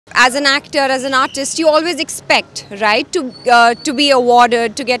as an actor, as an artist, you always expect, right, to be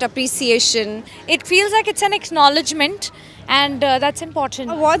awarded, to get appreciation. It feels like it's an acknowledgement, and that's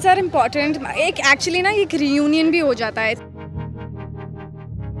important. Awards are important. Actually ना एक reunion भी हो जाता है.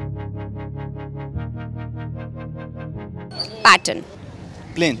 Pattern.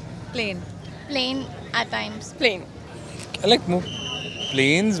 Plain. Plain. Plain at times. Plain. I like more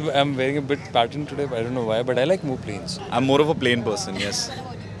plains. I'm wearing a bit pattern today, but I don't know why, but I like more plains. I'm more of a plain person, yes.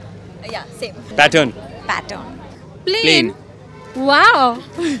 Yeah, same. Pattern. Pattern. Plain. Wow.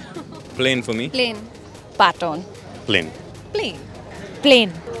 Plain for me. Plain. Pattern. Plain. Plain.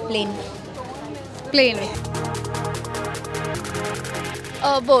 Plain. Plain. Plain.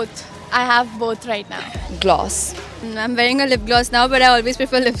 Both. I have both right now. Gloss. I'm wearing a lip gloss now, but I always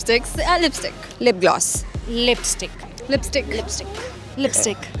prefer lipsticks. Lipstick. Lip gloss. Lipstick. Lipstick. Lipstick.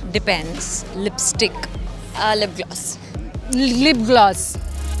 Lipstick. Depends. Lipstick. Lip gloss. Lip gloss.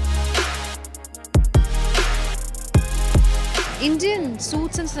 Indian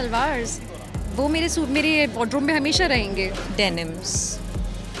suits and salwars. वो मेरे wardrobe में हमेशा रहेंगे. Denims.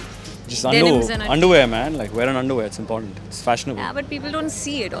 Just Denims and underwear, man. Like wear an underwear. It's important. It's fashionable. Yeah, but people don't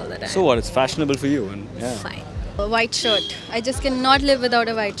see it all the time. So what? It's fashionable for you, and yeah. Fine. A white shirt. I just cannot live without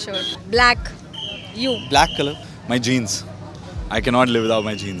a white shirt. Black. You. Black color. My jeans. I cannot live without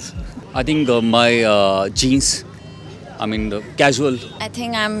my jeans. I think my jeans. I mean the casual. I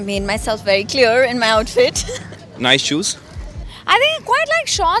think I'm made myself very clear in my outfit. Nice shoes. I think I quite like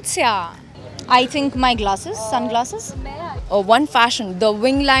shorts, yeah. I think my glasses, sunglasses. One fashion, the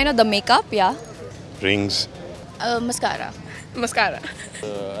wing liner, the makeup, yeah. Rings. Mascara. Mascara.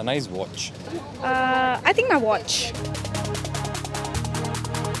 A nice watch. I think my watch.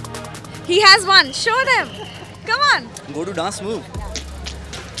 He has one. Show them. Come on. Go to dance move.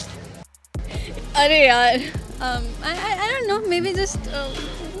 Arey yaar. I don't know. Maybe just a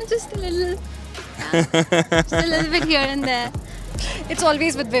little. Just a little bit here and there. It's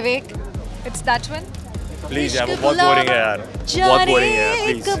always with Vivek. It's that one. Please, यार वो बहुत boring है यार. बहुत boring है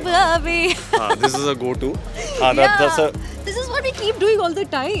यार. Please. This is a go-to. That's a. This is what we keep doing all the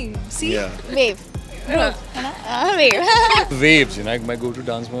time. See? Yeah. Wave. Wave. Waves, you know. My go-to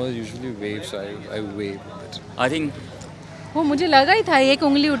dance move is usually waves, so I wave a bit. I think वो मुझे लगा ही था एक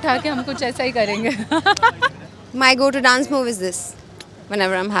उंगली उठा के हम कुछ ऐसा ही करेंगे. My go-to dance move is this.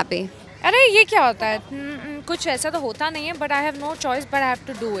 Whenever I'm happy. अरे ये क्या होता है? कुछ ऐसा तो होता नहीं है, but I have no choice, but I have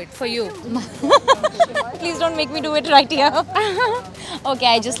to do it for you. Please don't make me do it right here. Okay,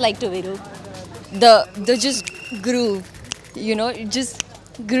 I just like to video. The just groove, you know, just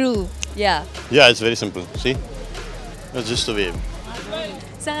groove. Yeah. Yeah, it's very simple. See? It's just a wave.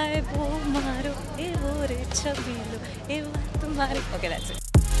 Okay, that's it.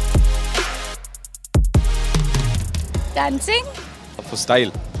 Dancing? For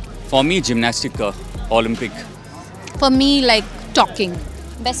style. for me gymnastic, Olympic. For me, like talking.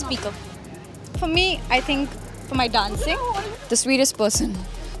 Best speaker. For me, I think for my dancing. The sweetest person.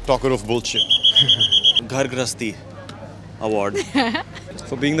 Talker of bullshit. Ghar Grasti award.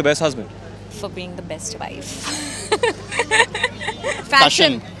 For being the best husband. For being the best wife.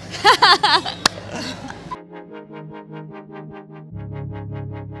 Fashion.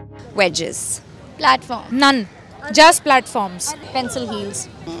 Wedges. Platform. None. Just platforms. Pencil heels.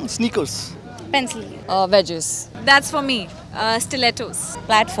 Sneakers. Pencil heels. Wedges. That's for me. Stilettos.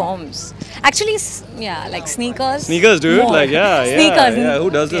 Platforms. Actually, yeah, like sneakers. Sneakers, dude. More. Like, yeah. Sneakers. Yeah. Who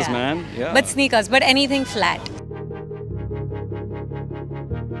does this, Yeah. man? Yeah. But sneakers, but anything flat.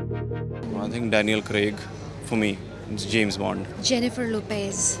 I think Daniel Craig. For me, it's James Bond. Jennifer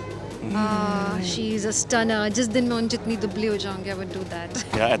Lopez. She's a stunner. Just दिन में उन जितनी दुबली हो जाऊंगी, I would do that.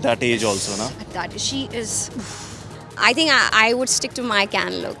 Yeah, at that age also, na? That she is. I think I would stick to my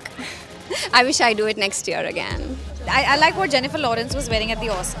can look. I wish I do it next year again. I like what Jennifer Lawrence was wearing at the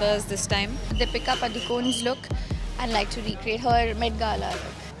Oscars this time. Deepika Padukone's look. I'd like to recreate her Met Gala look.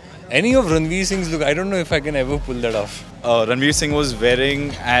 Any of Ranveer Singh's look, I don't know if I can ever pull that off. Ranveer Singh was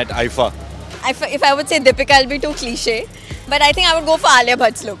wearing at IFA. If I would say Deepika, I'll be too cliche. But I think I would go for Alia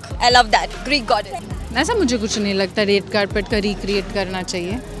Bhatt's look. I love that. Greek goddess. ऐसा मुझे कुछ नहीं लगता red carpet का recreate करना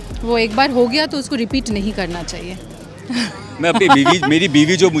चाहिए. वो एक बार हो गया तो उसको रिपीट नहीं करना चाहिए. मैं अपनी मेरी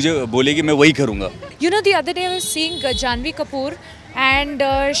बीवी जो मुझे बोलेगी मैं वही करूँगा. You know, the other day I was seeing Janvi Kapoor, and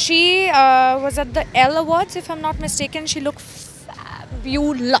she was at the Elle Awards, if I'm not mistaken. She looked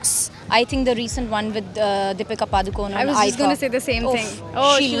fabulous. I think the recent one with Deepika Padukone. I was just going to say the same thing.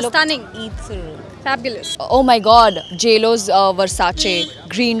 Oh, she was stunning. Fabulous. Oh my God. JLo's Versace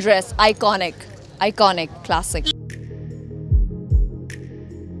green dress. Iconic. Iconic. Classic.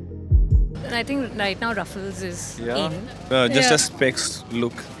 And I think right now ruffles is in. Just a specs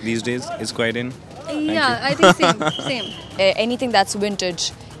look these days is quite in. Yeah, I think same. Anything that's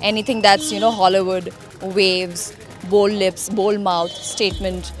vintage, anything that's, you know, Hollywood, waves, bold lips, bold mouth,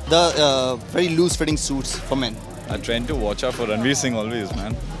 statement. The very loose-fitting suits for men. A trend to watch out for Ranveer Singh always,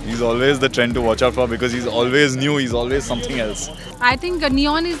 man. He's always the trend to watch out for because he's always new, he's always something else. I think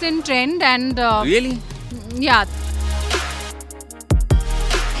neon is in trend and... Really? Yeah.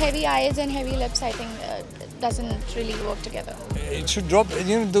 Heavy eyes and heavy lips, I think, doesn't really work together. It should drop.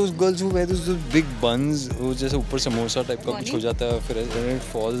 You know those girls who wear those big buns, वो जैसे ऊपर samosa type का कुछ हो जाता है, फिर when it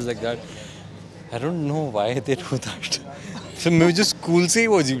falls like that. I don't know why they do that. So मुझे school से ही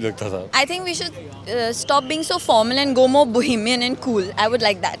वो अजीब लगता था. I think we should stop being so formal and go more bohemian and cool. I would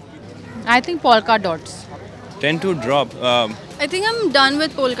like that. I think polka dots. Tend to drop. I think I'm done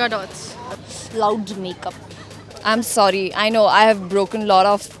with polka dots. Loud makeup. I'm sorry, I know I have broken a lot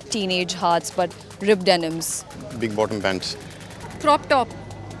of teenage hearts, but ripped denims. Big bottom pants. Crop top.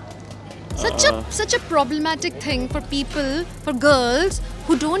 Such a problematic thing for people, for girls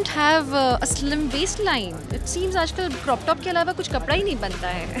who don't have a slim waistline. It seems आजकल crop top के अलावा कुछ कपड़ा ही नहीं बनता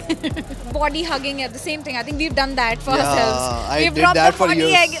है. Body hugging at the same thing. I think we've done that for ourselves. I We've did dropped that the for body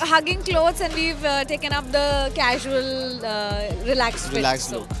years. hugging clothes and we've taken up the casual, relaxed fit. Relaxed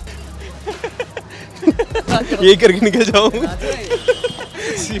So. look. ये करके निकल जाऊँ.